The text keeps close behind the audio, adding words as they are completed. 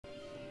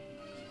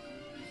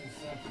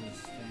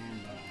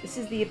This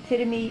is the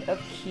epitome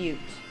of cute.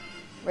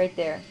 Right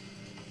there.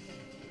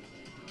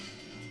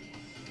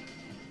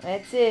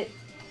 That's it.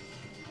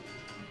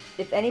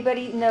 If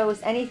anybody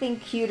knows anything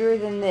cuter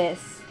than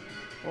this,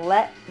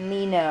 let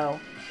me know.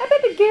 Hi,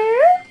 baby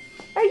girl.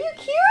 Are you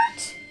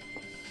cute?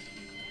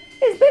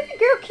 Is baby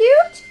girl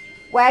cute?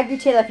 Wag your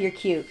tail if you're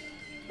cute.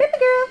 Baby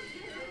girl.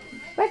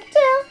 Wag your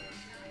tail.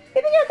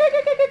 Baby girl, girl,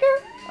 girl, girl, girl.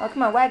 Oh,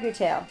 come on, wag your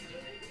tail.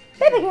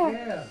 Baby girl.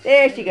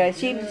 There she goes.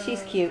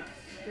 She's cute.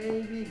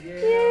 Baby girl.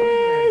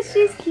 Yeah,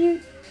 she's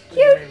cute.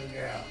 Cute.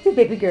 Good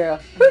baby girl.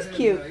 Who's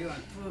cute?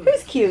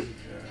 Who's cute?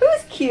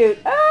 Who's cute?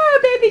 Oh,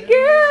 baby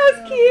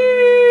girl's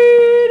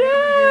cute.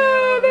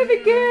 Oh,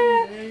 baby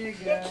girl.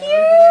 You're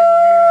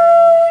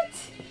cute.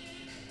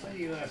 What are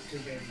you up to,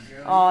 baby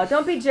girl? Oh,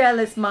 don't be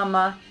jealous,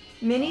 Mama.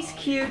 Minnie's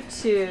cute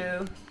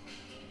too.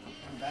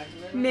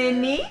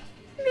 Minnie,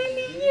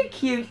 you're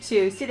cute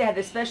too. See, they have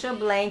the special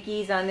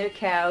blankies on their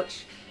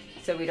couch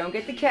so we don't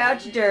get the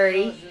couch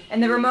dirty.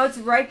 And the remote's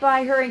right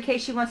by her in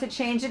case she wants to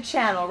change the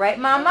channel. Right,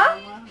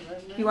 Mama?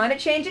 If you want to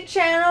change the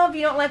channel, if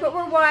you don't like what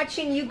we're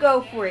watching, you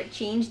go for it.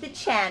 Change the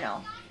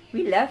channel.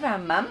 We love our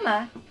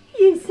Mama.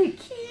 You're so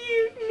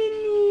cute,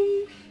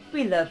 Minnie.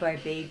 We love our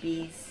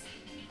babies.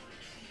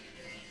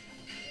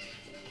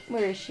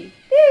 Where is she?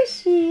 There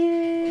she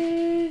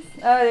is.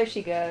 Oh, there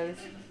she goes.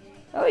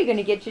 Oh, you're going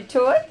to get your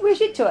toy? Where's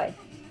your toy?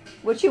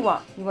 What you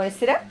want? You want to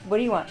sit up? What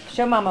do you want?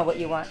 Show Mama what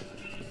you want.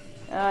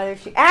 Oh, there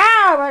she...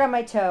 Ow! Right on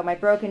my toe. My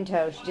broken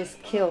toe. She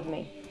just killed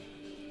me.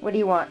 What do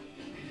you want?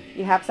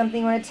 You have something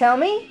you want to tell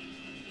me?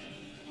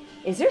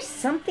 Is there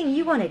something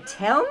you want to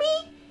tell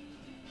me?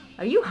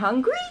 Are you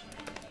hungry?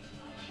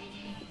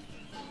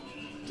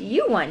 Do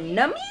you want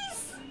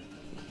nummies?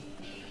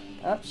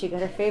 Oh, she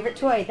got her favorite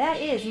toy.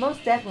 That is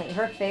most definitely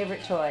her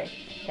favorite toy.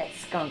 That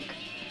skunk.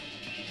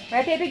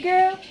 Right, baby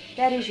girl?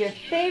 That is your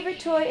favorite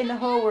toy in the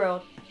whole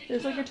world.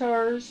 There's the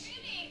guitars.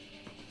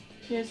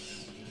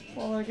 Yes,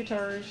 all the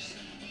guitars.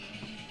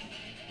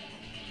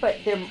 But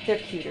they're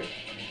cuter.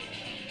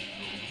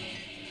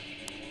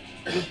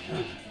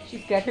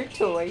 She's got her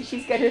toy.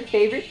 She's got her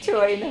favorite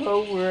toy in the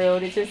whole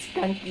world. It's her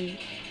skunky.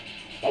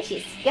 That's your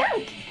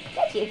skunk.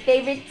 That's your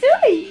favorite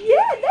toy.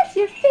 Yeah, that's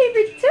your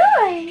favorite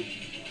toy.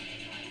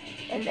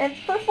 And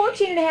for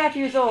 14 and a half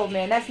years old,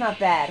 man, that's not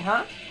bad,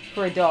 huh?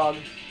 For a dog.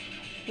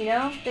 You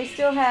know, they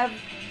still have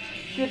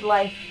good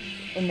life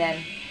in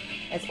them,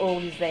 as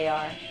old as they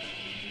are.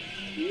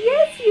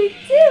 Yes, you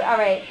do. All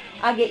right,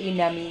 I'll get you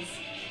nummies.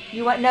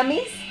 You want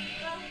nummies?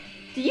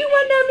 Do you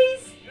want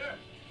nummies?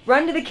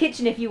 Run to the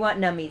kitchen if you want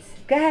nummies.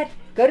 Go ahead.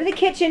 Go to the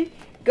kitchen.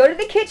 Go to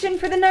the kitchen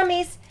for the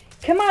nummies.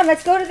 Come on,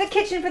 let's go to the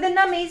kitchen for the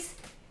nummies.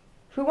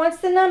 Who wants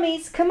the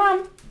nummies? Come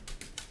on.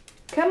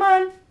 Come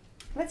on.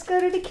 Let's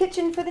go to the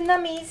kitchen for the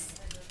nummies.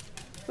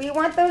 We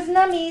want those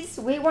nummies.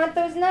 We want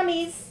those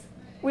nummies.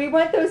 We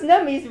want those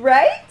nummies,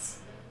 right?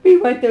 We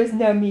want those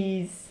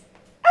nummies.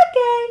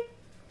 Okay.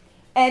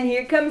 And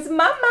here comes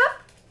Mama.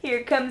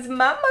 Here comes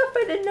Mama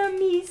for the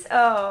nummies.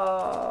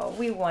 Oh,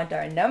 we want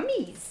our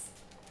nummies.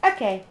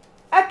 Okay.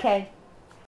 Okay.